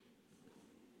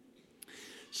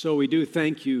So we do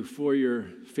thank you for your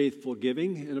faithful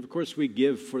giving, and of course we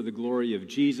give for the glory of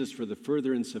Jesus, for the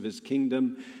furtherance of his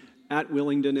kingdom at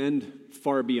Willingdon and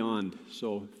far beyond.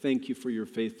 So thank you for your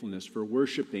faithfulness, for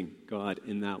worshiping God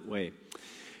in that way.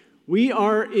 We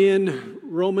are in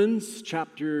Romans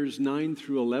chapters 9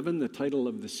 through 11. The title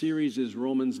of the series is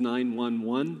Romans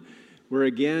 9:1-1. We're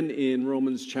again in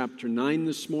Romans chapter 9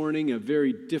 this morning, a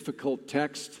very difficult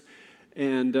text,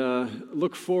 and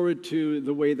look forward to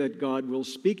the way that God will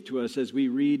speak to us as we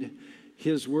read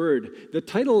his word. The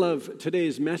title of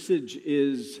today's message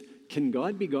is, Can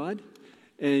God be God?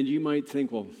 And you might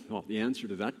think, well, the answer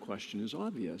to that question is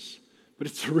obvious. But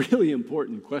it's a really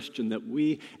important question that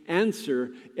we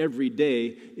answer every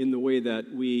day in the way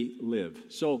that we live.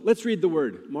 So let's read the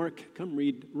word. Mark, come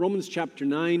read Romans chapter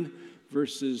 9,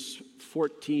 verses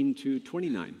 14 to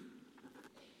 29.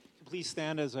 Please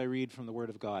stand as I read from the word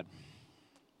of God.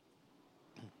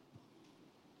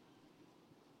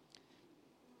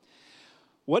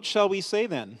 What shall we say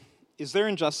then? Is there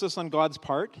injustice on God's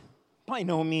part? By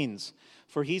no means.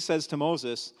 For he says to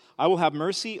Moses, I will have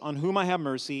mercy on whom I have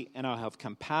mercy, and I will have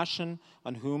compassion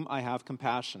on whom I have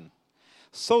compassion.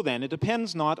 So then, it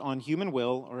depends not on human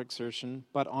will or exertion,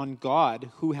 but on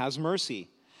God who has mercy.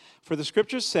 For the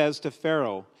scripture says to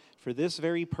Pharaoh, for this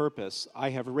very purpose I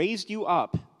have raised you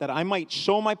up, that I might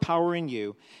show my power in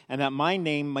you, and that my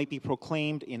name might be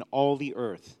proclaimed in all the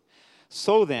earth.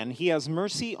 So then, he has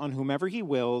mercy on whomever he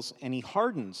wills, and he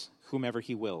hardens whomever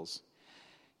he wills.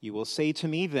 You will say to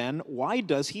me then, why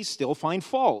does he still find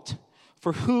fault?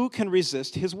 For who can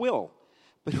resist his will?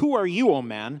 But who are you, O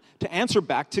man, to answer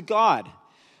back to God?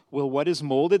 Will what is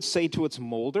molded say to its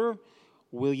molder,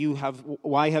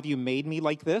 why have you made me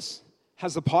like this?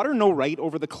 Has the potter no right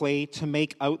over the clay to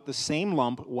make out the same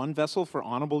lump, one vessel for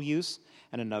honorable use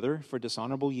and another for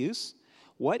dishonorable use?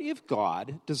 What if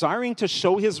God, desiring to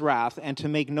show his wrath and to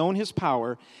make known his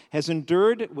power, has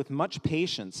endured with much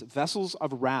patience vessels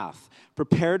of wrath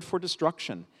prepared for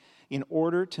destruction, in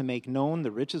order to make known the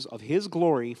riches of his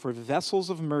glory for vessels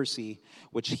of mercy,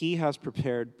 which he has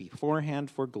prepared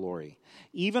beforehand for glory?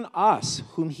 Even us,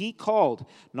 whom he called,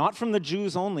 not from the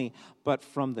Jews only, but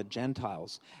from the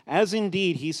Gentiles. As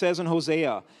indeed he says in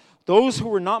Hosea, those who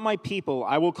were not my people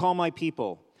I will call my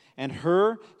people, and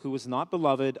her who was not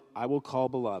beloved, I will call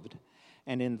beloved.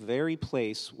 And in the very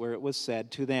place where it was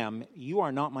said to them, you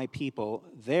are not my people,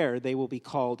 there they will be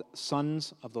called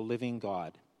sons of the living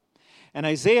God. And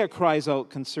Isaiah cries out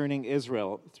concerning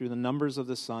Israel through the numbers of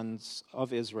the sons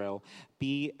of Israel,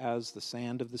 be as the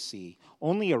sand of the sea.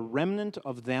 Only a remnant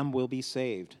of them will be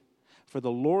saved. For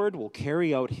the Lord will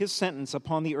carry out his sentence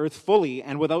upon the earth fully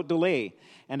and without delay.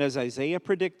 And as Isaiah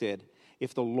predicted,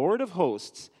 if the Lord of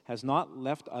hosts has not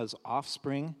left us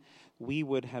offspring, we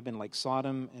would have been like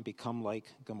Sodom and become like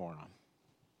Gomorrah.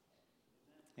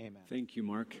 Amen. Thank you,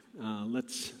 Mark.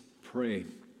 Let's pray.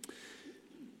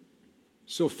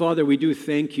 So, Father, we do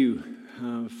thank you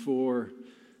for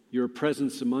your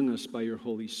presence among us by your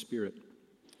Holy Spirit.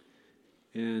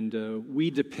 And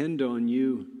we depend on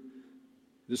you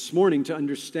this morning to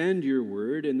understand your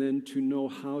word and then to know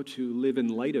how to live in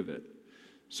light of it.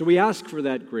 So we ask for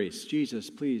that grace. Jesus,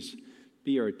 please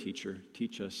be our teacher.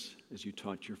 Teach us as you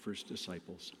taught your first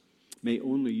disciples. May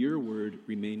only your word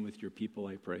remain with your people,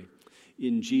 I pray.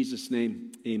 In Jesus'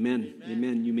 name, amen. Amen.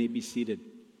 Amen. You may be seated.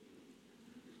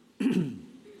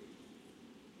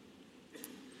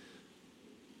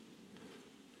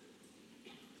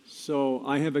 So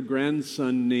I have a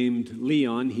grandson named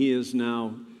Leon. He is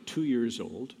now 2 years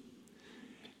old.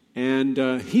 And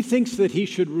he thinks that he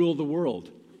should rule the world.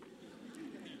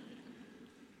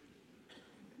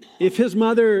 If his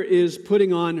mother is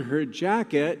putting on her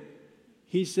jacket,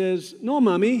 he says, no,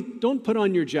 Mommy, don't put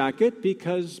on your jacket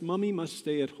because Mommy must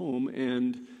stay at home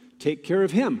and take care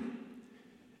of him.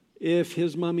 If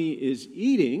his mommy is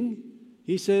eating,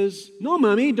 he says, no,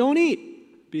 Mommy, don't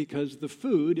eat because the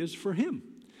food is for him.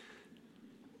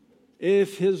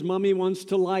 If his mommy wants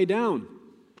to lie down,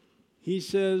 he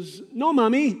says, no,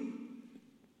 Mommy,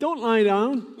 don't lie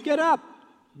down, get up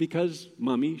because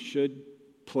Mommy should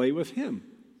play with him.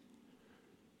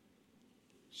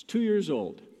 He's 2 years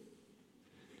old.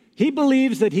 He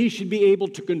believes that he should be able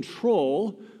to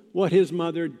control what his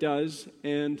mother does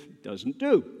and doesn't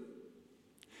do.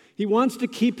 He wants to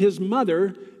keep his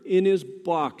mother in his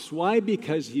box. Why?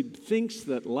 Because he thinks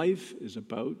that life is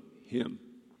about him.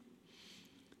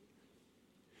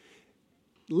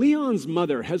 Leon's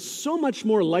mother has so much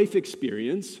more life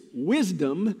experience,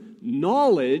 wisdom,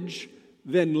 knowledge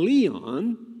than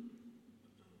Leon,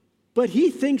 but he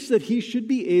thinks that he should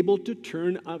be able to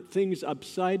turn things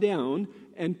upside down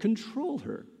and control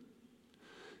her.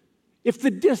 If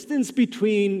the distance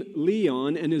between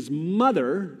Leon and his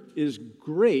mother is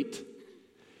great,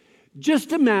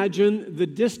 just imagine the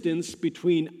distance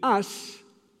between us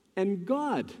and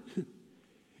God.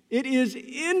 It is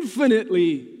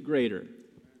infinitely greater.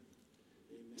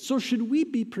 So should we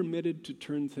be permitted to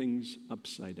turn things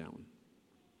upside down?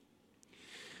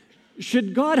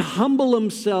 Should God humble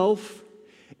himself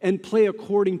and play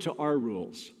according to our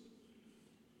rules?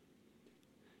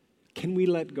 Can we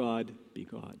let God be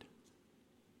God?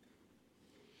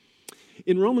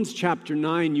 In Romans chapter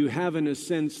 9, you have, in a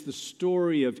sense, the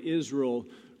story of Israel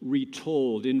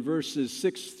retold. In verses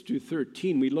 6 to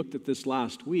 13, we looked at this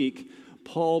last week,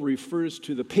 Paul refers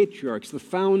to the patriarchs, the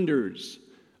founders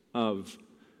of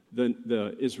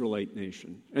the Israelite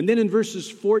nation. And then in verses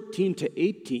 14 to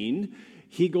 18,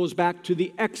 he goes back to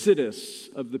the exodus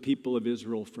of the people of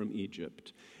Israel from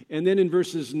Egypt. And then in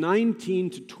verses 19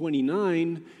 to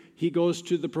 29, he goes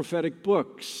to the prophetic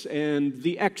books and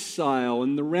the exile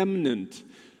and the remnant.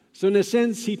 So in a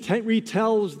sense, he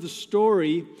retells the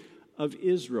story of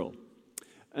Israel.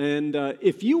 And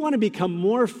if you want to become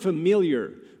more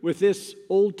familiar with this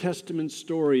Old Testament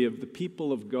story of the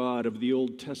people of God, of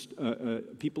the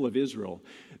people of Israel,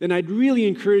 then I'd really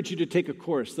encourage you to take a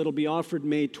course that'll be offered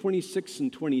May 26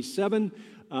 and 27.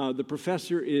 The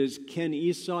professor is Ken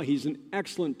Esau. He's an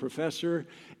excellent professor,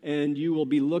 and you will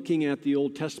be looking at the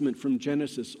Old Testament from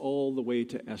Genesis all the way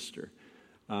to Esther.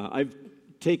 I've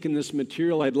taken this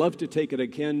material. I'd love to take it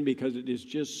again because it is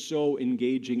just so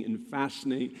engaging and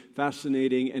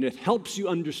fascinating, and it helps you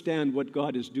understand what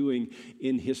God is doing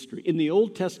in history, in the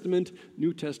Old Testament,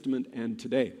 New Testament, and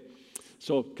today.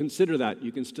 So consider that.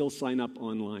 You can still sign up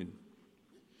online.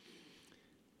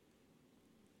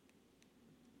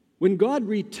 When Paul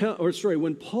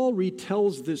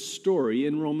retells this story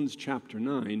in Romans chapter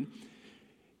 9,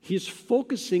 he's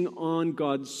focusing on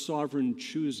God's sovereign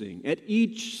choosing. At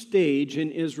each stage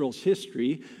in Israel's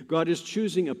history, God is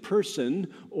choosing a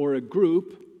person or a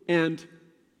group and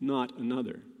not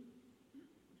another.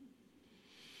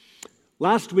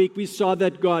 Last week, we saw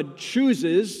that God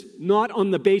chooses not on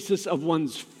the basis of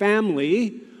one's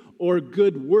family or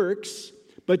good works,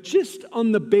 but just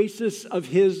on the basis of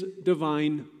his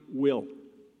divine will.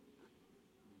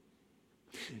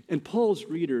 And Paul's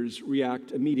readers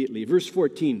react immediately. Verse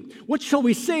 14, what shall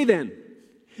we say then?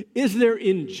 Is there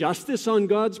injustice on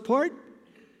God's part?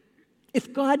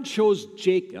 If God chose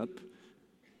Jacob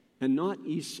and not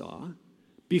Esau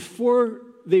before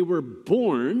they were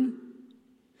born,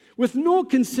 with no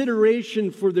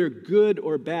consideration for their good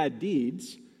or bad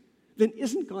deeds, then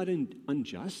isn't God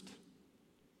unjust?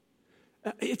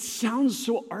 It sounds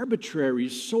so arbitrary,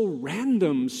 so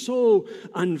random, so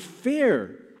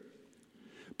unfair.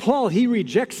 Paul, he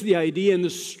rejects the idea in the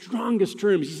strongest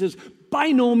terms. He says, by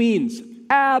no means,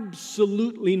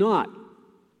 absolutely not.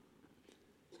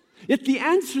 Yet the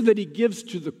answer that he gives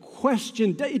to the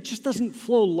question, it just doesn't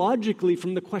flow logically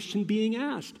from the question being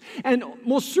asked. And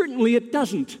most certainly it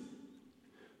doesn't.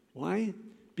 Why?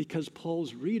 Because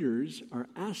Paul's readers are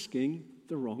asking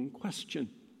the wrong question.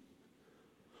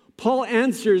 Paul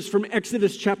answers from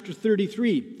Exodus chapter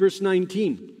 33, verse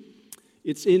 19.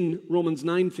 It's in Romans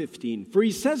 9:15. For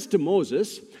he says to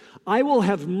Moses, I will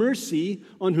have mercy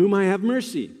on whom I have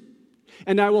mercy,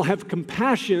 and I will have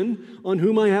compassion on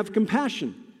whom I have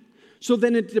compassion. So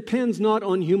then it depends not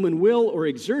on human will or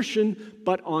exertion,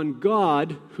 but on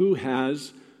God who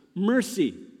has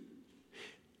mercy.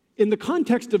 In the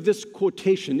context of this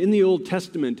quotation in the Old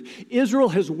Testament, Israel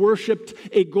has worshipped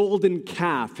a golden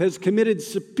calf, has committed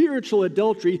spiritual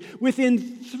adultery within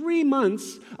 3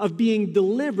 months of being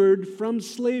delivered from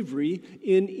slavery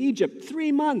in Egypt.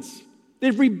 3 months.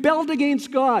 They've rebelled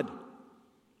against God.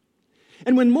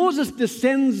 And when Moses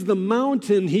descends the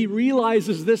mountain, he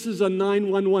realizes this is a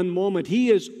 911 moment. He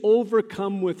is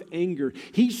overcome with anger.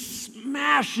 He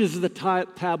smashes the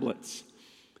tablets,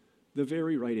 the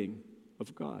very writing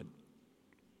of God.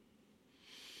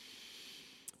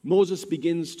 Moses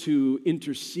begins to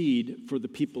intercede for the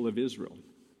people of Israel.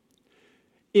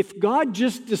 If God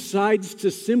just decides to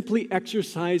simply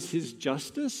exercise his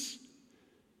justice,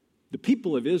 the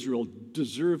people of Israel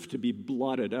deserve to be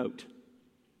blotted out.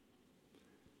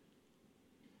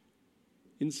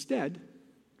 Instead,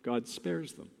 God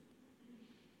spares them.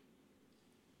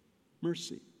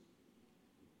 Mercy.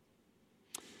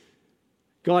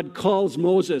 God calls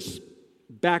Moses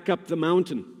back up the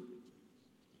mountain.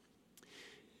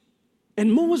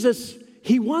 And Moses,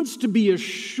 he wants to be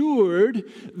assured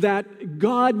that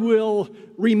God will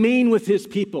remain with his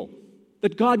people,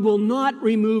 that God will not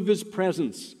remove his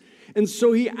presence. And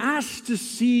so he asks to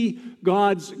see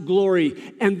God's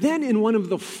glory. And then in one of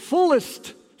the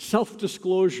fullest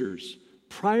self-disclosures.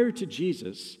 Prior to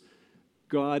Jesus,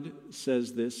 God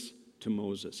says this to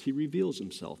Moses. He reveals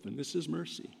himself, and this is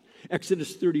mercy.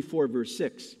 Exodus 34, verse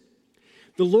 6.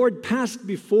 The Lord passed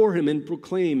before him and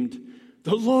proclaimed,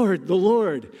 the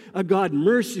Lord, a God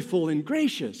merciful and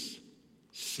gracious,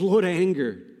 slow to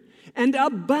anger, and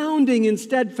abounding in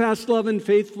steadfast love and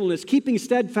faithfulness, keeping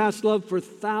steadfast love for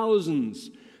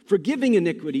thousands, forgiving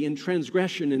iniquity and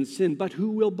transgression and sin, but who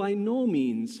will by no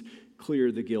means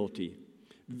clear the guilty,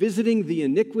 visiting the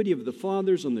iniquity of the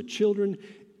fathers on the children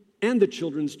and the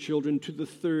children's children to the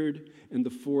third and the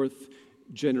fourth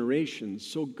generations.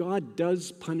 So God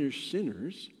does punish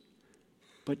sinners,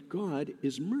 but God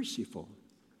is merciful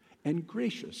and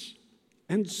gracious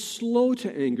and slow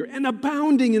to anger and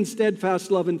abounding in steadfast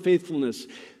love and faithfulness.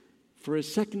 For a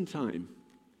second time,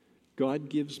 God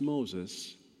gives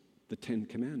Moses the 10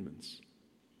 Commandments.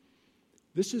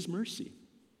 This is mercy,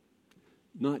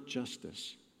 not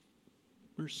justice.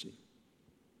 Mercy.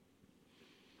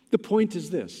 The point is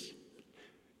this: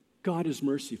 God is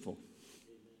merciful.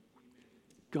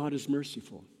 God is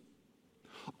merciful.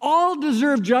 All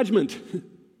deserve judgment.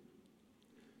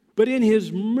 But in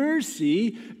his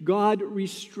mercy, God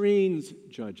restrains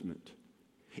judgment.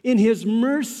 In his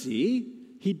mercy,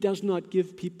 he does not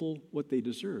give people what they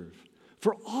deserve.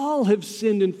 For all have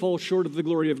sinned and fall short of the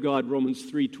glory of God, Romans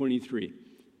 3:23.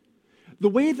 The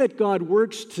way that God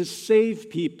works to save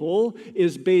people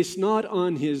is based not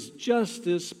on his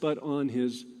justice, but on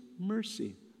his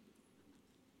mercy.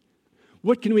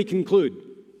 What can we conclude?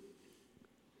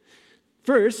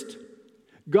 First,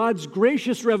 God's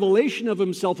gracious revelation of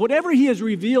himself, whatever he has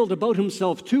revealed about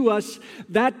himself to us,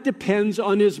 that depends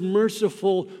on his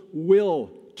merciful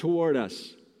will toward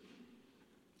us.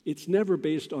 It's never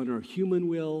based on our human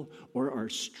will or our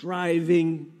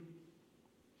striving,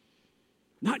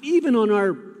 not even on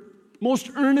our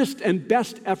most earnest and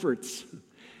best efforts.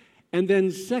 And then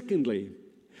secondly,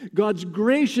 God's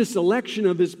gracious election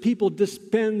of his people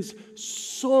depends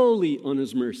solely on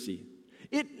his mercy.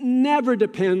 It never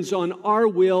depends on our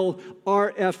will,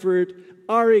 our effort,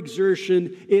 our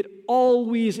exertion. It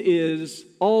always is,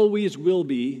 always will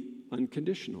be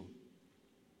unconditional.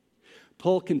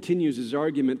 Paul continues his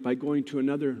argument by going to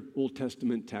another Old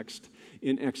Testament text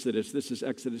in Exodus. This is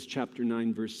Exodus chapter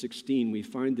 9, verse 16. We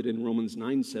find it in Romans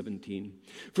 9:17.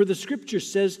 For the scripture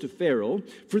says to Pharaoh,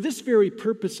 for this very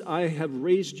purpose I have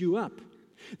raised you up,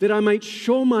 that I might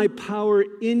show my power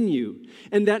in you,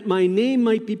 and that my name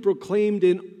might be proclaimed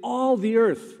in all the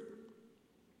earth.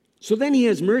 So then he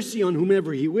has mercy on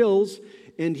whomever he wills,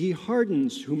 and he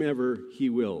hardens whomever he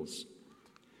wills.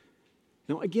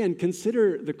 Now again,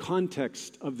 consider the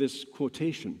context of this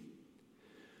quotation.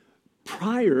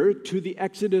 Prior to the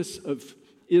exodus of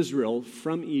Israel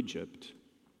from Egypt,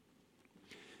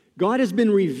 God has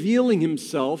been revealing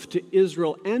himself to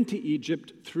Israel and to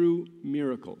Egypt through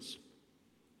miracles.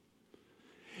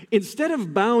 Instead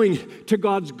of bowing to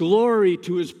God's glory,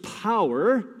 to his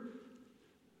power,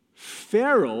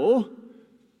 Pharaoh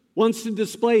wants to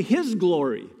display his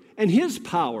glory and his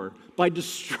power by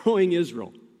destroying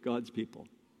Israel, God's people.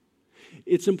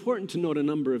 It's important to note a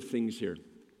number of things here.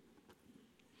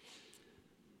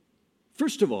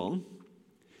 First of all,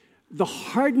 the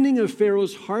hardening of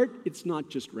Pharaoh's heart, it's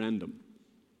not just random.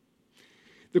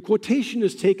 The quotation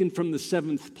is taken from the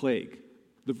 7th plague,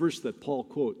 the verse that Paul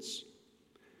quotes.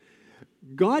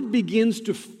 God begins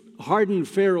to harden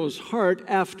Pharaoh's heart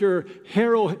after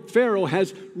Pharaoh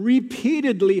has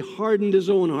repeatedly hardened his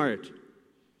own heart.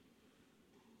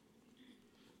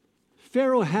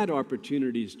 Pharaoh had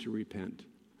opportunities to repent.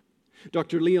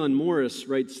 Dr. Leon Morris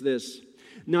writes this: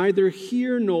 neither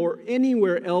here nor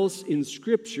anywhere else in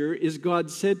Scripture is God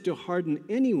said to harden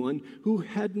anyone who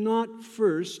had not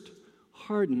first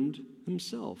hardened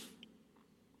himself.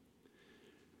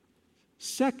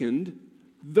 Second,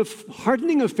 the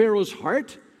hardening of Pharaoh's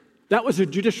heart, that was a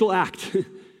judicial act,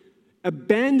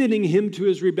 abandoning him to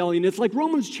his rebellion. It's like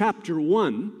Romans chapter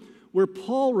 1, where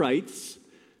Paul writes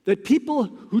that people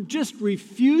who just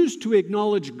refuse to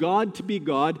acknowledge God to be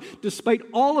God, despite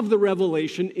all of the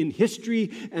revelation in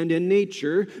history and in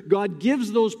nature, God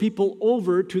gives those people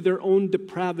over to their own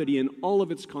depravity and all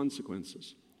of its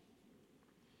consequences.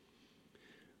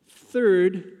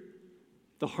 Third,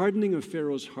 the hardening of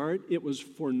Pharaoh's heart, it was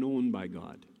foreknown by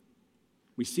God.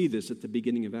 We see this at the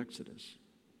beginning of Exodus.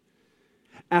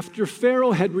 After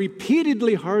Pharaoh had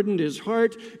repeatedly hardened his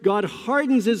heart, God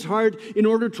hardens his heart in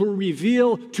order to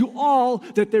reveal to all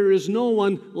that there is no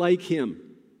one like him.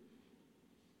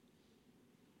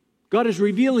 God is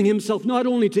revealing himself not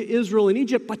only to Israel and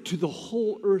Egypt, but to the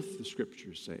whole earth, the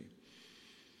Scriptures say.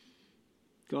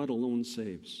 God alone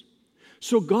saves.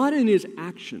 So God in his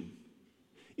action,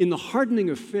 in the hardening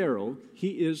of Pharaoh, he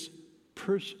is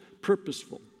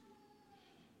purposeful.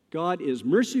 God is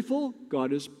merciful,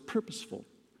 God is purposeful.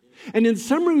 And in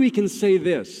summary, we can say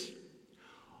this: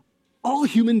 all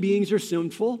human beings are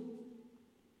sinful.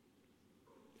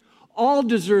 All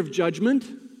deserve judgment.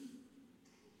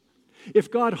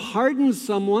 If God hardens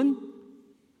someone,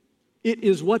 it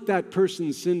is what that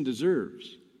person's sin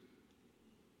deserves.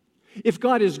 If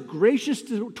God is gracious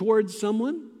towards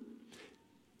someone,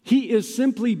 he is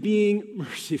simply being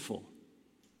merciful.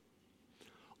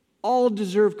 All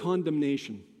deserve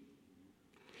condemnation.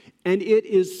 And it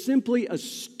is simply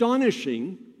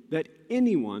astonishing that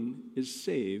anyone is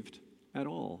saved at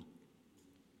all.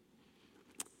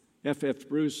 F.F.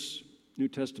 Bruce, New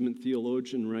Testament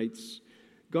theologian, writes,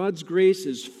 God's grace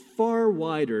is far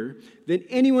wider than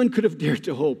anyone could have dared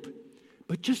to hope.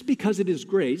 But just because it is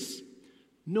grace,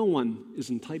 no one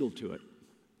is entitled to it.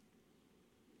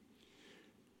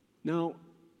 Now,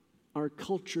 our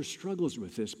culture struggles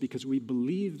with this because we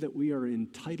believe that we are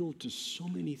entitled to so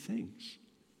many things.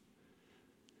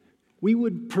 We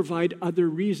would provide other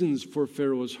reasons for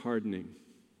Pharaoh's hardening.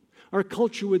 Our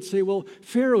culture would say, well,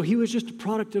 Pharaoh, he was just a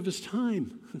product of his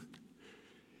time.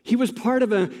 He was part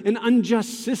of an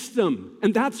unjust system,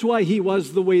 and that's why he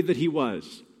was the way that he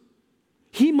was.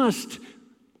 He must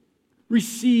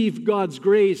receive God's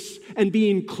grace and be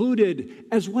included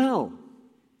as well.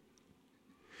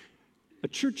 A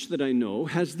church that I know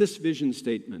has this vision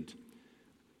statement: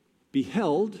 be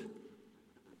held,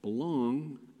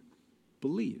 belong,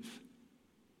 believe.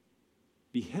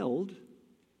 Be held,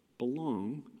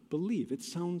 belong, believe. It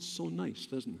sounds so nice,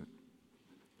 doesn't it?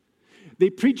 They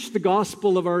preach the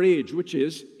gospel of our age, which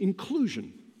is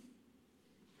inclusion.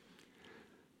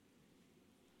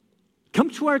 Come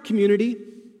to our community,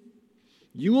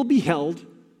 you will be held,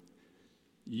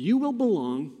 you will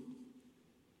belong,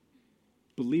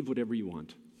 believe whatever you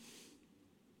want.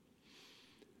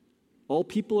 All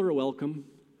people are welcome,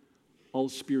 all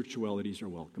spiritualities are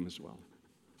welcome as well.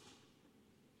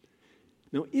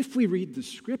 Now, if we read the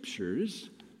scriptures,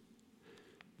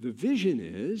 the vision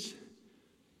is: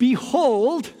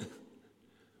 behold,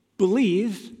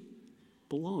 believe,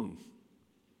 belong.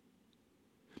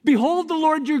 Behold the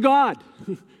Lord your God.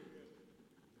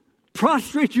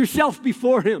 Prostrate yourself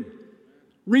before him.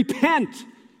 Repent,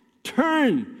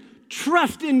 turn,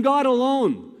 trust in God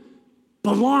alone.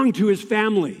 Belong to his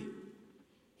family.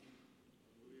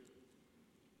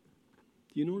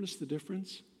 Do you notice the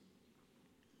difference?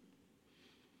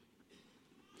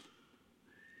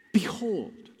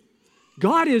 Behold,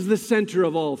 God is the center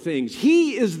of all things.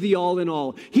 He is the all in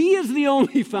all. He is the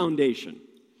only foundation.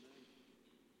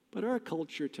 But our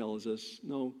culture tells us,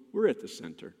 no, we're at the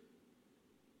center.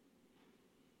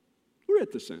 We're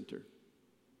at the center.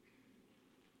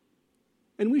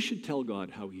 And we should tell God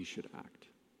how he should act.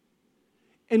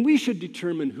 And we should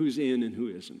determine who's in and who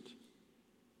isn't.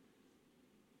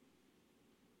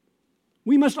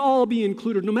 We must all be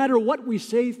included, no matter what we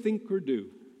say, think, or do.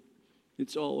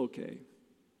 It's all okay.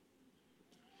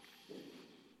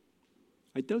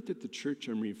 I doubt that the church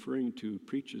I'm referring to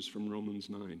preaches from Romans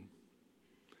 9.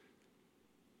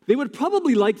 They would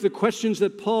probably like the questions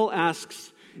that Paul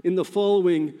asks in the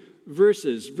following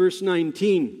verses. Verse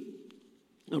 19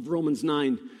 of Romans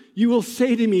 9. You will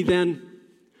say to me then,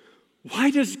 why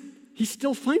does he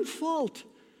still find fault?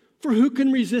 For who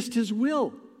can resist his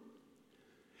will?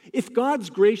 If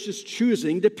God's gracious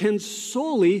choosing depends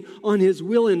solely on his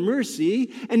will and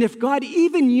mercy, and if God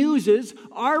even uses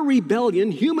our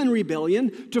rebellion, human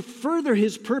rebellion, to further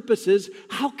his purposes,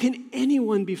 how can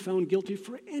anyone be found guilty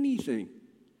for anything?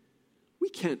 We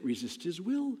can't resist his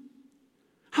will.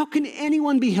 How can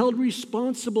anyone be held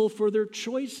responsible for their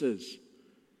choices?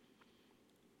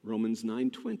 Romans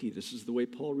 9:20, this is the way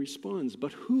Paul responds.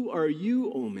 But who are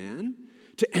you, O man,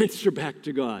 to answer back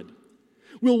to God?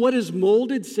 Will what is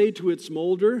molded say to its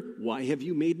molder, why have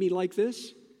you made me like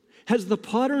this? Has the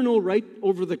potter no right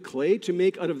over the clay to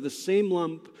make out of the same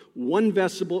lump one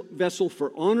vessel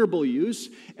for honorable use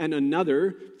and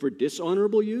another for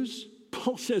dishonorable use?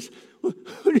 Paul says, well,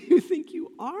 who do you think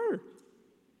you are?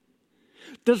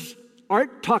 Does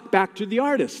art talk back to the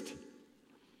artist?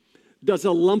 Does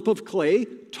a lump of clay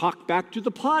talk back to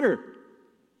the potter?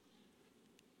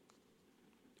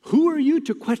 Who are you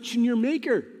to question your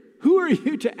maker? Who are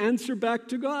you to answer back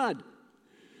to God?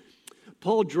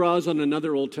 Paul draws on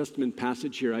another Old Testament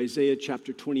passage here, Isaiah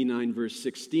chapter 29, verse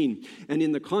 16. And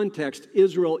in the context,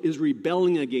 Israel is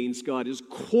rebelling against God, is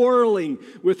quarreling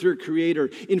with her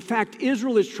Creator. In fact,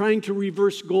 Israel is trying to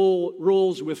reverse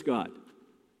roles with God.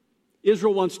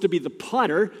 Israel wants to be the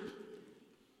potter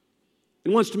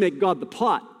and wants to make God the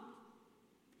pot.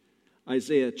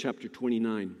 Isaiah chapter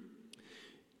 29.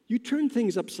 You turn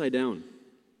things upside down.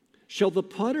 Shall the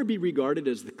potter be regarded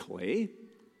as the clay,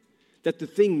 that the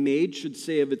thing made should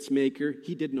say of its maker,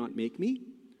 he did not make me?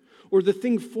 Or the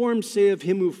thing formed say of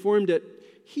him who formed it,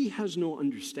 he has no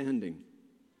understanding?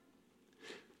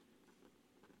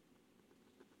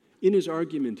 In his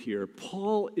argument here,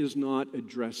 Paul is not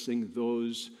addressing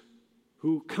those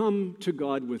who come to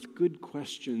God with good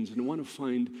questions and want to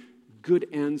find good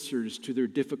answers to their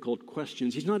difficult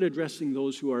questions. He's not addressing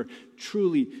those who are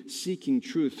truly seeking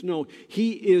truth. No,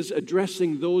 he is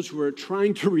addressing those who are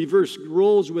trying to reverse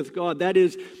roles with God. That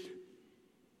is,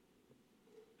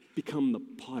 become the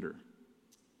potter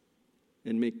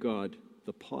and make God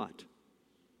the pot.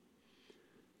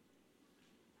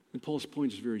 And Paul's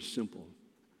point is very simple.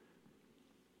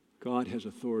 God has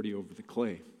authority over the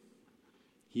clay.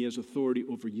 He has authority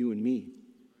over you and me.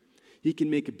 He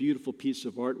can make a beautiful piece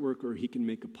of artwork or he can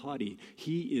make a potty.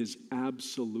 He is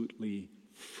absolutely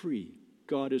free.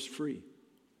 God is free.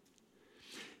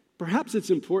 Perhaps it's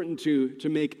important to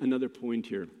make another point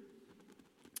here.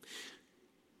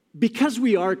 Because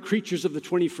we are creatures of the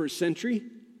 21st century,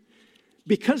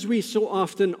 because we so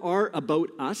often are about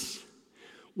us,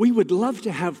 we would love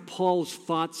to have Paul's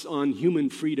thoughts on human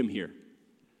freedom here.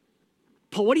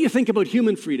 Paul, what do you think about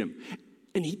human freedom?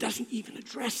 And he doesn't even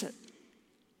address it.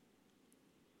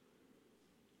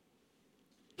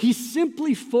 He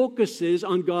simply focuses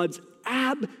on God's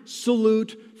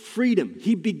absolute freedom.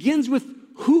 He begins with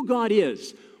who God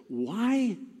is.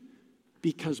 Why?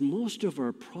 Because most of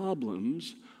our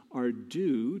problems are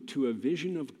due to a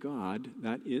vision of God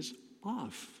that is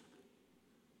off.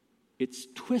 It's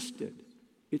twisted.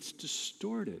 It's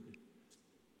distorted.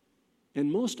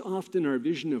 And most often our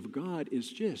vision of God is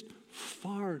just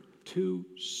far too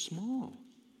small.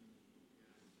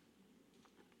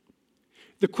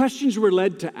 The questions we're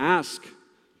led to ask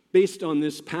based on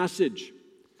this passage,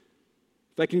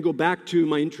 if I can go back to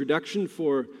my introduction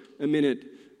for a minute,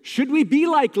 should we be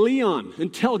like Leon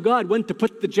and tell God when to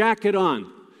put the jacket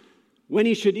on, when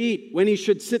he should eat, when he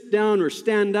should sit down or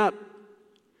stand up?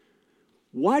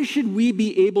 Why should we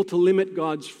be able to limit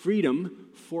God's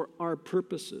freedom for our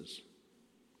purposes?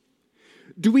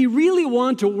 Do we really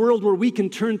want a world where we can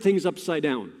turn things upside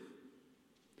down?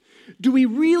 Do we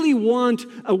really want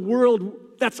a world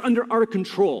that's under our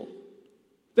control,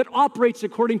 that operates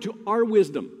according to our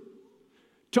wisdom,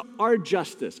 to our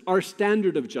justice, our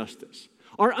standard of justice,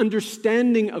 our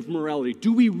understanding of morality?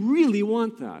 Do we really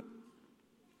want that?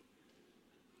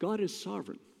 God is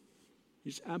sovereign.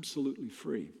 He's absolutely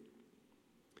free.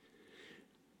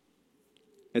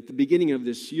 At the beginning of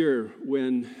this year,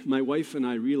 when my wife and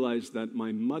I realized that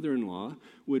my mother-in-law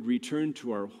would return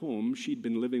to our home, she'd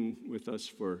been living with us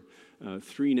for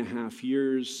 3.5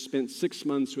 years, spent 6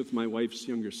 months with my wife's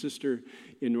younger sister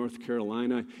in North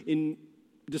Carolina. In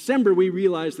December, we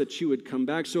realized that she would come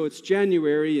back, so it's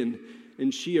January,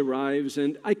 and she arrives,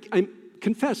 and I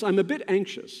confess, I'm a bit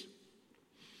anxious.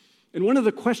 And one of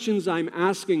the questions I'm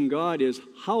asking God is,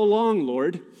 how long,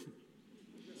 Lord?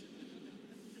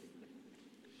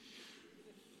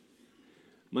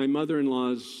 My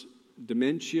mother-in-law's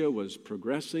dementia was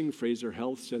progressing. Fraser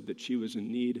Health said that she was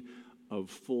in need of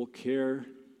full care.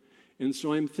 And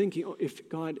so I'm thinking,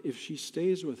 if she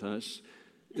stays with us,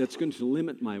 that's going to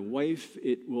limit my wife.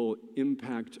 It will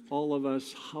impact all of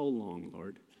us. How long,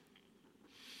 Lord?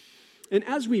 And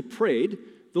as we prayed,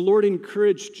 the Lord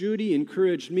encouraged Judy,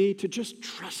 encouraged me to just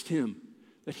trust him,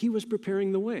 that he was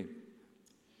preparing the way.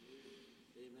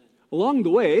 Amen. Along the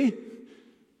way,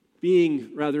 being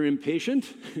rather impatient,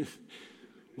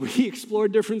 we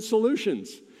explored different solutions.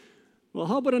 Well,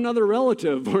 how about another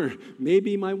relative, or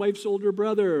maybe my wife's older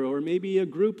brother, or maybe a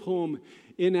group home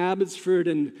in Abbotsford?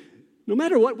 And no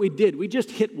matter what we did, we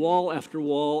just hit wall after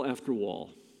wall after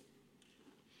wall.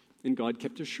 And God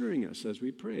kept assuring us as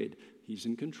we prayed, he's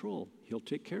in control. He'll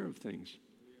take care of things.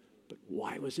 But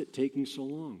why was it taking so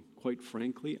long? Quite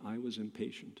frankly, I was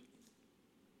impatient.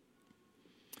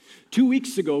 2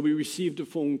 weeks ago, we received a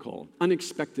phone call,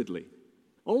 unexpectedly.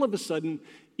 All of a sudden,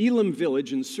 Elam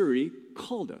Village in Surrey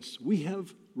called us. We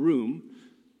have room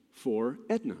for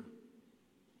Edna.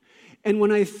 And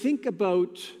when I think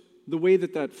about the way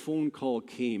that phone call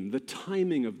came, the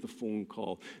timing of the phone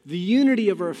call, the unity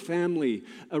of our family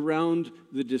around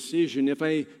the decision, if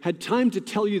I had time to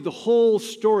tell you the whole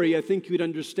story, I think you'd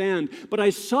understand. But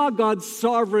I saw God's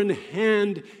sovereign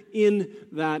hand in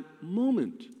that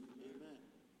moment.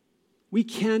 We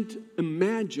can't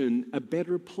imagine a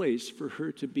better place for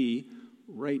her to be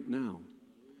right now.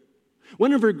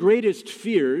 One of her greatest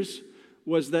fears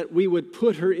was that we would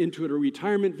put her into a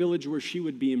retirement village where she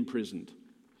would be imprisoned.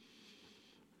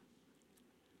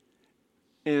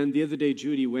 And the other day,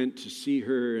 Judy went to see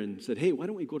her and said, hey, why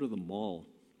don't we go to the mall?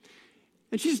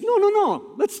 And she says,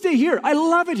 no, let's stay here. I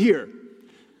love it here.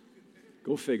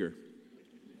 Go figure.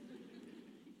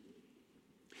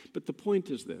 But the point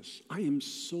is this. I am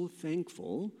so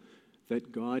thankful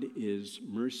that God is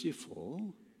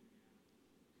merciful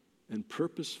and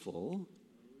purposeful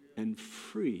and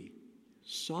free,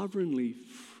 sovereignly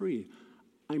free.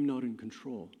 I'm not in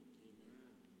control.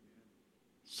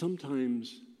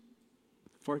 Sometimes,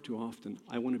 far too often,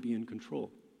 I want to be in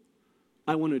control.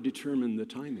 I want to determine the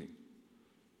timing.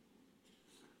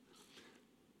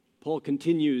 Paul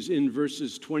continues in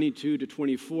verses 22 to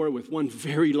 24 with one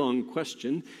very long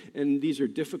question, and these are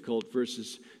difficult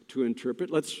verses to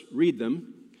interpret. Let's read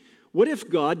them. What if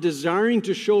God, desiring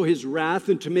to show his wrath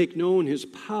and to make known his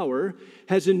power,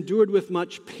 has endured with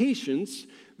much patience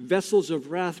vessels of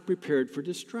wrath prepared for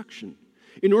destruction,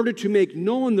 in order to make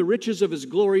known the riches of his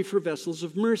glory for vessels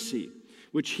of mercy,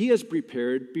 which he has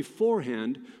prepared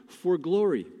beforehand for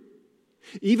glory?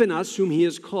 Even us whom he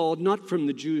has called, not from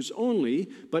the Jews only,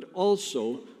 but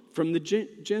also from the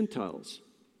Gentiles.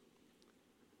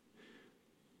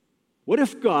 What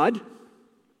if God,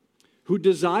 who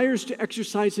desires to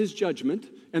exercise his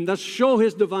judgment and thus show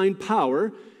his divine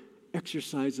power,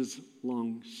 exercises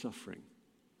long-suffering,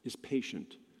 is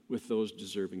patient with those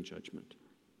deserving judgment?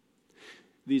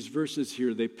 These verses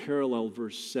here, they parallel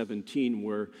verse 17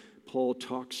 where Paul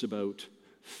talks about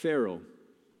Pharaoh.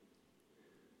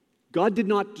 God did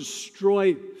not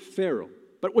destroy Pharaoh,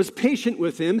 but was patient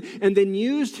with him and then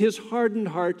used his hardened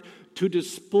heart to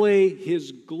display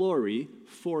his glory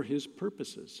for his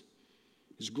purposes,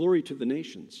 his glory to the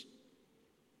nations.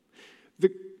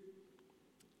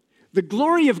 The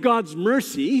glory of God's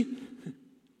mercy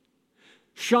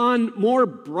shone more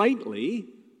brightly,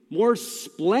 more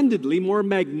splendidly, more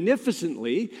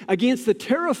magnificently against the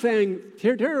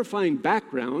terrifying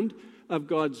background of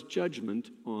God's judgment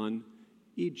on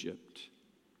Egypt.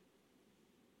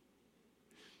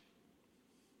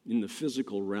 In the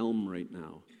physical realm right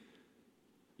now,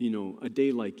 a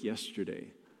day like yesterday,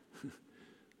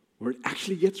 where it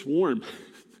actually gets warm.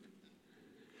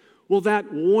 Well,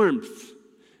 that warmth,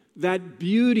 that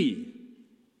beauty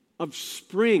of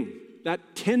spring,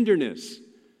 that tenderness,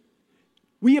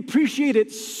 we appreciate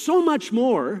it so much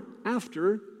more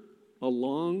after a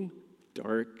long,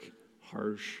 dark,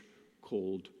 harsh,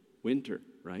 cold winter,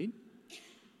 right?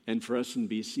 And for us in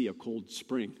BC, a cold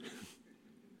spring.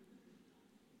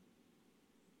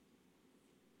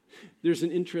 There's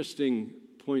an interesting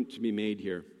point to be made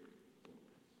here.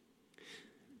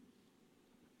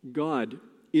 God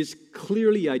is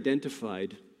clearly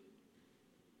identified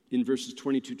in verses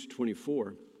 22 to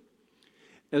 24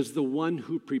 as the one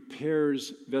who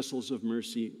prepares vessels of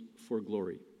mercy for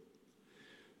glory.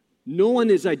 No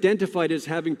one is identified as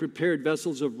having prepared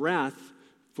vessels of wrath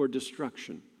for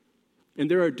destruction. And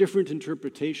there are different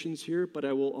interpretations here, but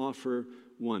I will offer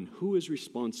one. Who is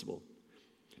responsible?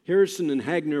 Harrison and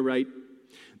Hagner write,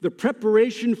 the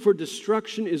preparation for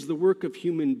destruction is the work of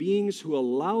human beings who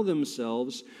allow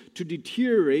themselves to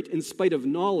deteriorate in spite of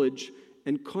knowledge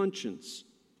and conscience.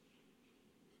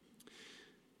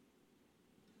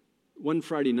 One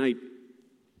Friday night,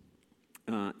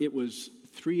 it was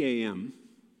 3 a.m.,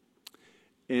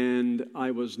 and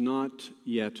I was not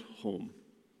yet home.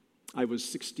 I was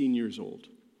 16 years old.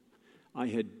 I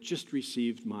had just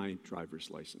received my driver's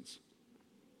license.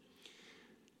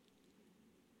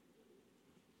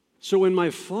 So when my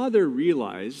father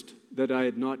realized that I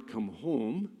had not come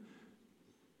home,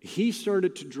 he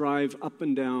started to drive up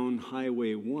and down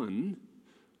Highway 1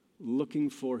 looking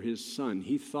for his son.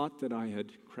 He thought that I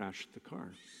had crashed the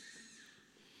car.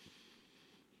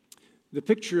 The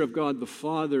picture of God the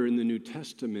Father in the New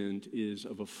Testament is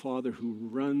of a father who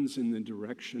runs in the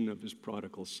direction of his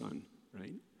prodigal son,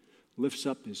 right? Lifts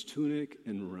up his tunic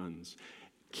and runs.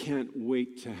 Can't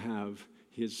wait to have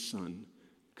his son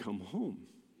come home.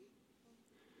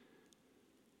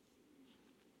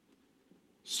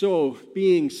 So,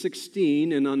 being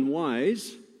 16 and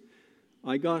unwise,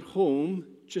 I got home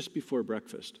just before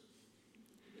breakfast.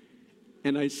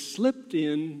 And I slipped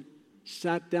in,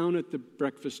 sat down at the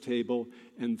breakfast table,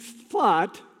 and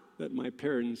thought that my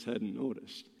parents hadn't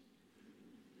noticed.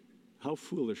 How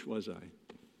foolish was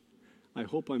I? I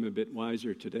hope I'm a bit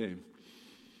wiser today.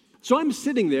 So I'm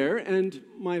sitting there, and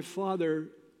my father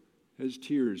has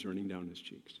tears running down his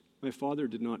cheeks. My father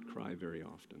did not cry very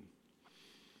often.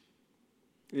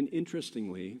 And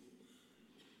interestingly,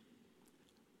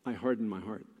 I hardened my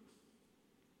heart.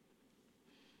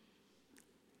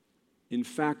 In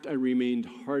fact, I remained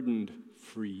hardened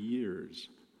for years.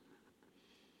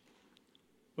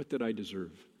 What did I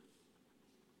deserve?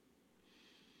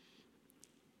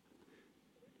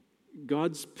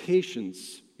 God's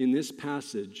patience in this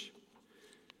passage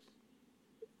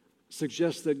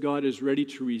suggests that God is ready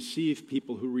to receive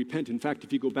people who repent. In fact,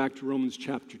 if you go back to Romans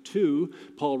chapter 2,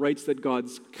 Paul writes that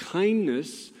God's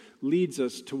kindness leads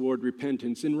us toward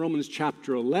repentance. In Romans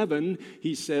chapter 11,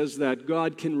 he says that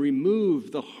God can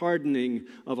remove the hardening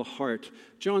of a heart.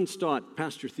 John Stott,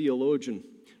 pastor theologian,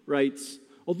 writes,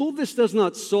 although this does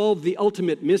not solve the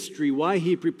ultimate mystery, why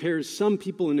he prepares some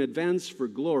people in advance for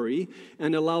glory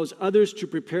and allows others to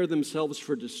prepare themselves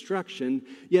for destruction,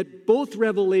 yet both are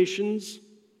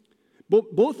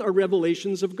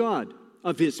revelations of God,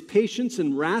 of his patience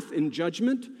and wrath in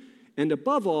judgment, and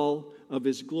above all, of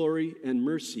his glory and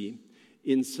mercy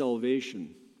in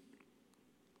salvation.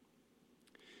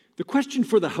 The question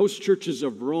for the house churches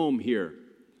of Rome here,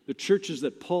 the churches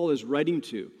that Paul is writing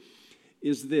to,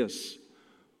 is this: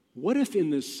 what if in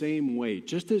the same way,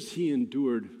 just as he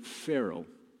endured Pharaoh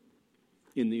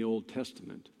in the Old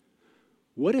Testament,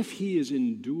 what if he is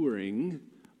enduring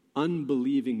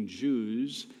unbelieving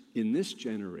Jews in this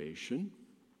generation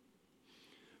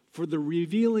for the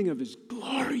revealing of his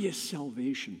glorious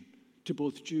salvation to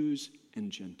both Jews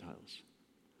and Gentiles?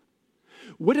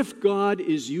 What if God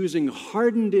is using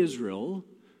hardened Israel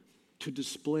to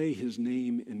display his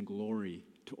name and glory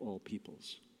to all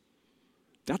peoples?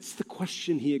 That's the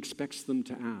question he expects them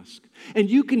to ask. And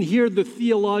you can hear the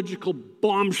theological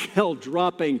bombshell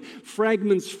dropping,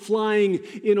 fragments flying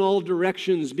in all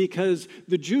directions, because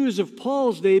the Jews of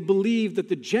Paul's day believed that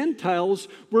the Gentiles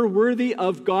were worthy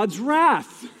of God's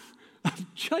wrath,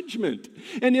 of judgment.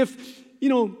 And if,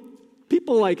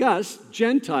 people like us,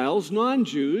 Gentiles,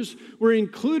 non-Jews, were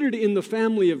included in the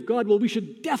family of God, well, we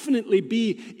should definitely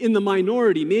be in the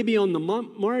minority, maybe on the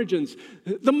margins.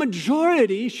 The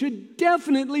majority should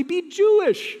definitely be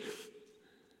Jewish.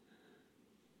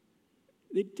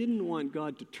 They didn't want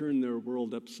God to turn their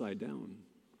world upside down.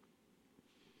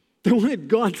 They wanted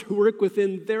God to work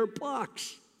within their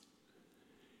box.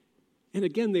 And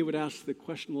again, they would ask the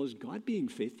question, well, is God being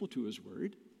faithful to his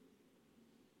word?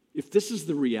 If this is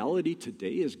the reality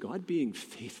today, is God being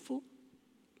faithful?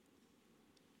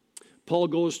 Paul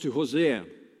goes to Hosea,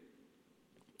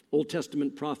 Old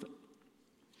Testament prophet.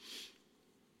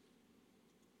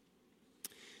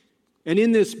 And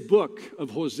in this book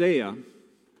of Hosea,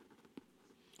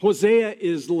 Hosea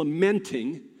is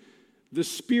lamenting the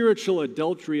spiritual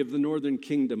adultery of the northern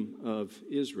kingdom of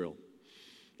Israel.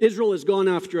 Israel has gone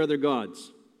after other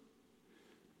gods.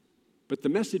 But the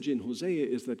message in Hosea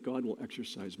is that God will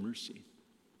exercise mercy,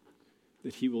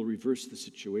 that he will reverse the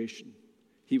situation.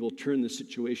 He will turn the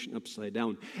situation upside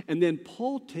down. And then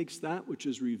Paul takes that which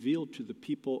is revealed to the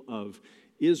people of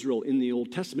Israel in the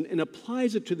Old Testament and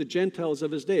applies it to the Gentiles of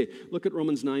his day. Look at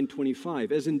Romans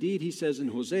 9:25. As indeed he says in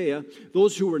Hosea,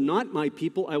 those who were not my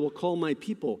people I will call my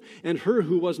people, and her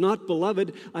who was not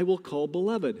beloved I will call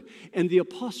beloved. And the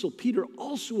Apostle Peter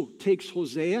also takes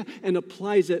Hosea and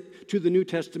applies it to the New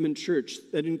Testament church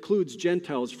that includes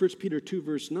Gentiles. 1 Peter 2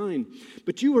 verse 9.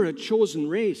 But you are a chosen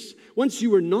race. Once you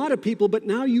were not a people, but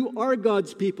now you are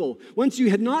God's people. Once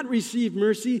you had not received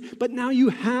mercy, but now you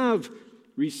have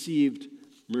received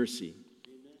mercy.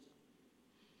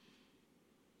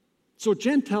 So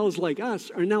Gentiles like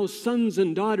us are now sons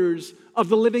and daughters of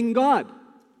the living God.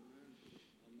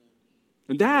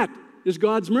 And that is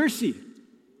God's mercy.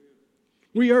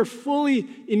 We are fully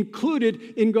included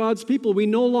in God's people. We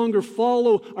no longer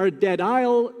follow our dead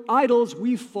idols.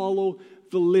 We follow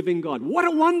the living God. What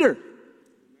a wonder!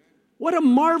 What a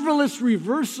marvelous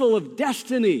reversal of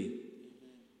destiny.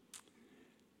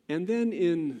 And then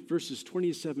in verses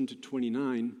 27 to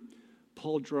 29,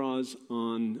 Paul draws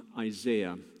on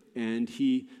Isaiah, and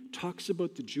he talks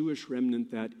about the Jewish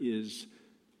remnant that is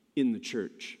in the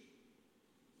church.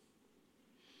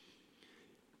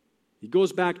 He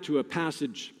goes back to a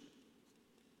passage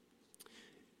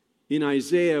in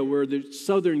Isaiah where the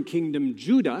southern kingdom,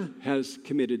 Judah, has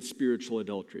committed spiritual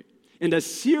adultery. And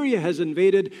Assyria has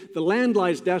invaded, the land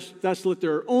lies desolate,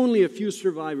 there are only a few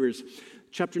survivors.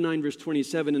 Chapter 9, verse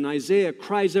 27, and Isaiah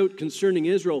cries out concerning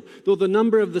Israel, though the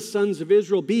number of the sons of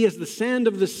Israel be as the sand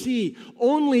of the sea,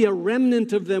 only a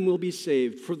remnant of them will be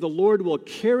saved, for the Lord will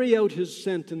carry out his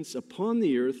sentence upon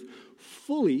the earth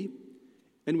fully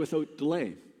and without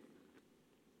delay.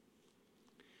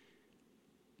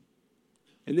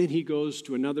 And then he goes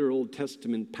to another Old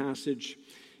Testament passage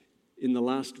in the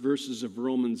last verses of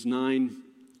Romans 9,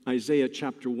 Isaiah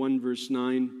chapter 1, verse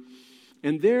 9.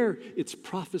 And there it's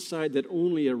prophesied that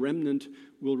only a remnant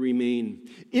will remain.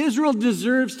 Israel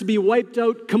deserves to be wiped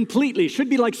out completely. Should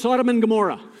be like Sodom and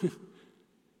Gomorrah.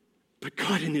 But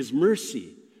God in his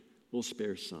mercy will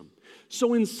spare some.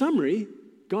 So in summary,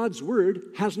 God's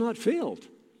word has not failed.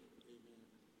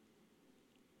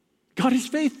 God is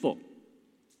faithful.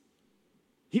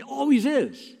 He always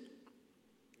is.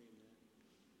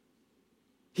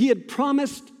 He had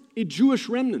promised a Jewish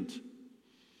remnant.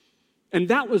 And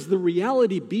that was the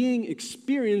reality being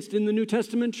experienced in the New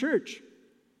Testament church.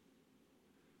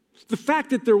 The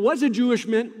fact that there was a Jewish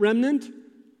remnant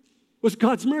was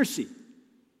God's mercy.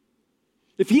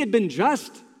 If he had been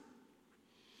just,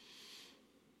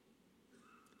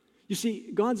 you see,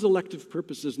 God's elective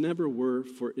purposes never were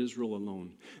for Israel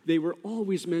alone. They were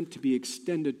always meant to be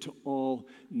extended to all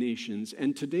nations.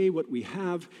 And today what we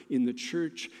have in the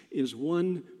church is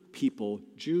one people,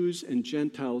 Jews and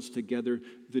Gentiles together,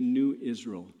 the new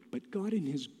Israel. But God in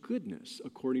his goodness,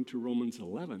 according to Romans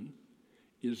 11,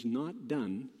 is not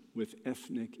done with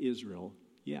ethnic Israel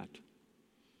yet.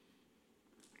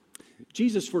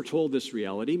 Jesus foretold this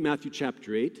reality, Matthew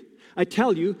chapter 8. I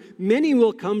tell you, many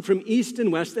will come from east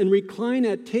and west and recline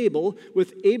at table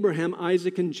with Abraham,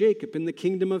 Isaac, and Jacob in the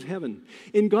kingdom of heaven.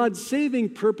 In God's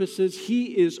saving purposes,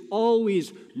 he is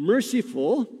always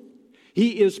merciful,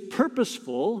 he is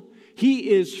purposeful, he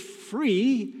is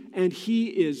free, and he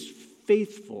is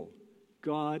faithful.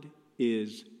 God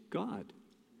is God.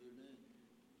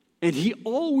 And he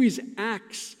always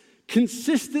acts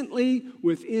consistently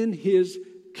within his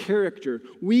character.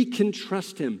 We can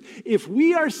trust him. If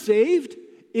we are saved,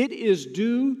 it is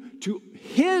due to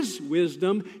his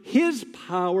wisdom, his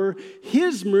power,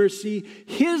 his mercy,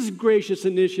 his gracious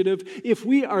initiative. If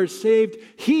we are saved,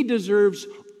 he deserves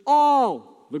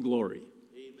all the glory.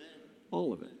 Amen.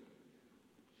 All of it.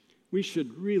 We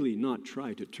should really not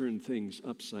try to turn things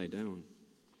upside down.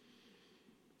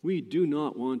 We do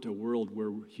not want a world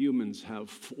where humans have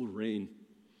full reign.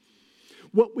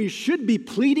 What we should be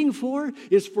pleading for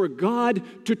is for God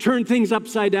to turn things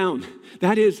upside down.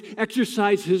 That is,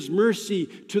 exercise his mercy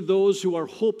to those who are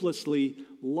hopelessly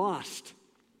lost.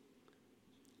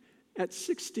 At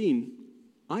 16,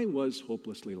 I was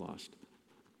hopelessly lost.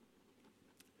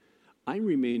 I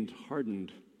remained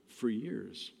hardened for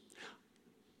years.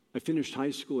 I finished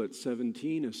high school at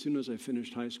 17. As soon as I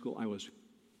finished high school, I was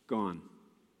gone.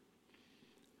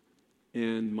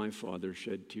 And my father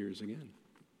shed tears again.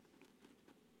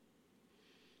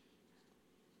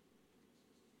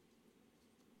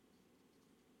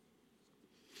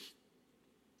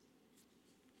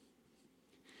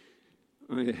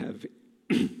 I have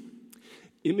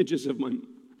images of my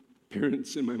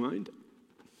parents in my mind.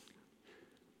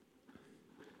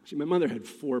 See, my mother had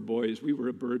 4 boys. We were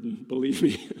a burden, believe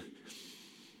me.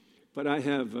 But I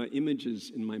have images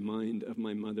in my mind of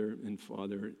my mother and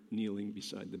father kneeling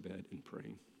beside the bed and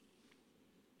praying,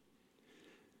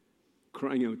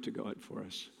 crying out to God for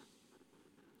us.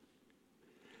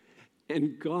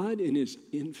 And God, in his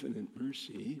infinite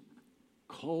mercy,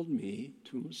 called me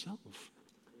to himself.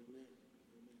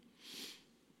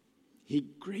 He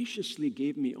graciously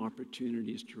gave me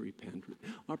opportunities to repent,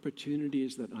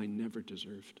 opportunities that I never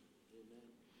deserved.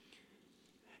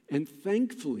 And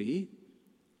thankfully,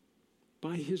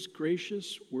 by his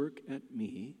gracious work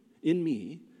in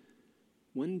me,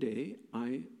 one day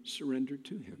I surrendered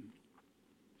to him.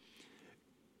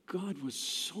 God was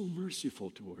so merciful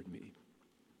toward me.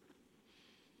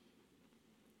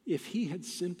 If he had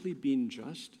simply been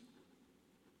just,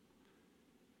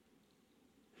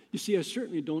 you see, I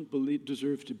certainly don't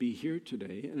deserve to be here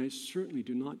today, and I certainly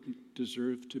do not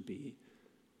deserve to be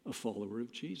a follower of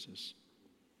Jesus.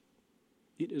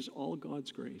 It is all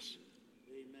God's grace.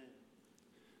 Amen.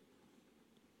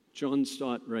 John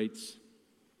Stott writes,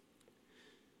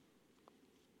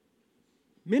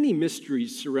 many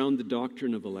mysteries surround the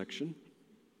doctrine of election,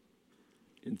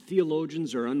 and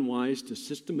theologians are unwise to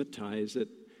systematize it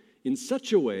in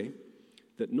such a way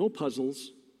that no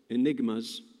puzzles,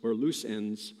 enigmas, or loose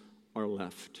ends are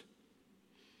left.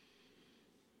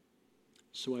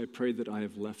 So I pray that I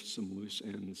have left some loose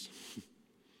ends.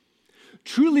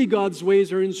 Truly, God's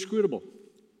ways are inscrutable.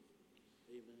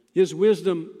 Amen. His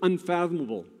wisdom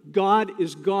unfathomable. God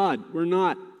is God. We're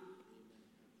not.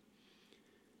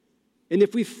 And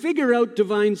if we figure out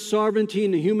divine sovereignty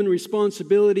and human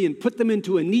responsibility and put them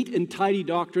into a neat and tidy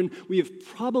doctrine, we have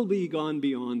probably gone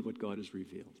beyond what God has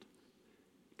revealed.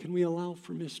 Can we allow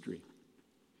for mystery?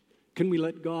 Can we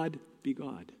let God be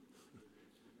God?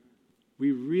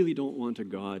 We really don't want a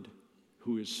God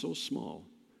who is so small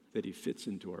that he fits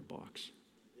into our box.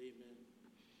 Amen.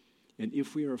 And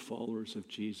if we are followers of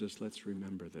Jesus, let's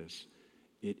remember this.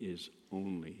 It is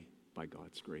only by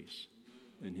God's grace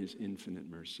and his infinite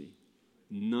mercy.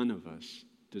 None of us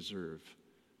deserve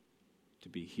to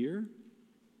be here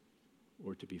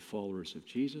or to be followers of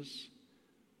Jesus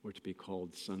or to be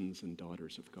called sons and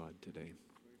daughters of God today.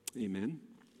 Amen.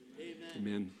 Amen.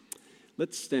 Amen.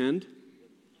 Let's stand.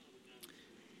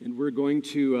 And we're going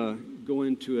to go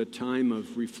into a time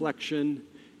of reflection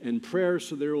and prayer,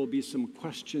 so there will be some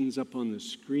questions up on the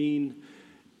screen.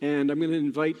 And I'm going to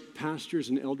invite pastors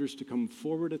and elders to come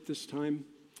forward at this time.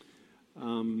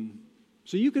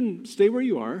 So you can stay where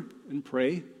you are and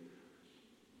pray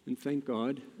and thank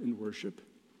God and worship.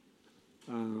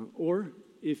 Or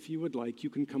if you would like, you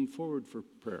can come forward for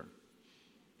prayer.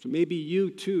 So maybe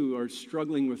you too are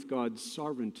struggling with God's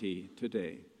sovereignty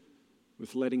today,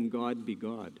 with letting God be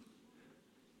God.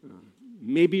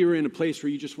 Maybe you're in a place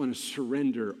where you just want to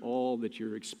surrender all that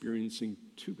you're experiencing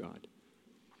to God.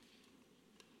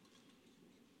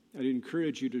 I'd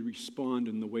encourage you to respond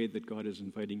in the way that God is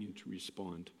inviting you to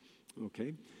respond.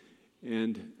 Okay?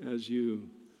 And as you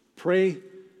pray,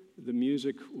 the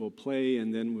music will play,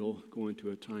 and then we'll go into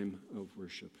a time of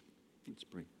worship. Let's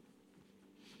pray.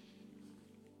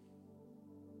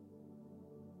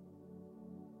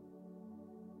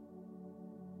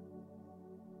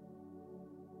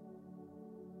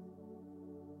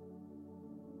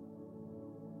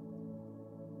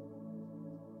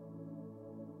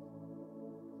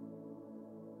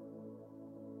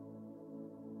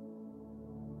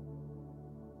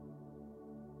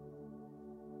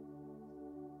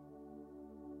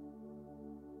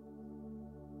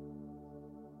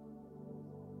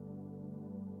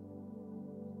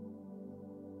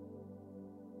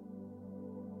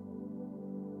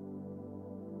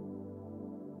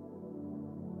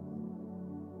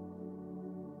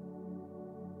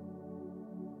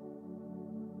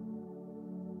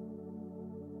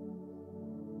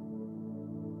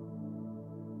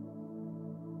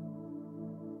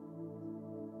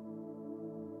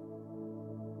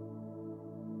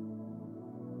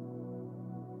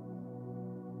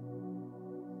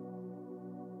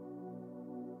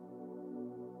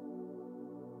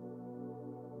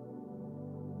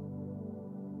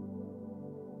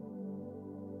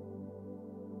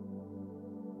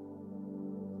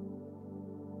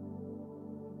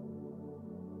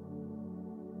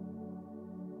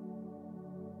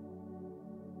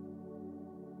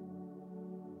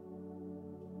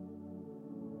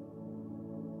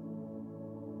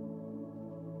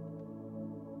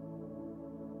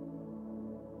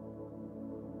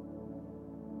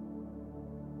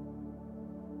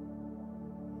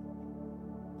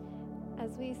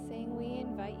 As we sing, we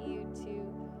invite you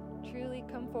to truly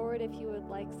come forward if you would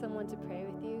like someone to pray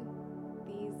with you.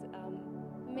 These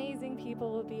amazing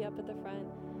people will be up at the front,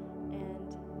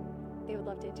 and they would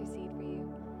love to intercede for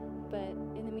you. But in the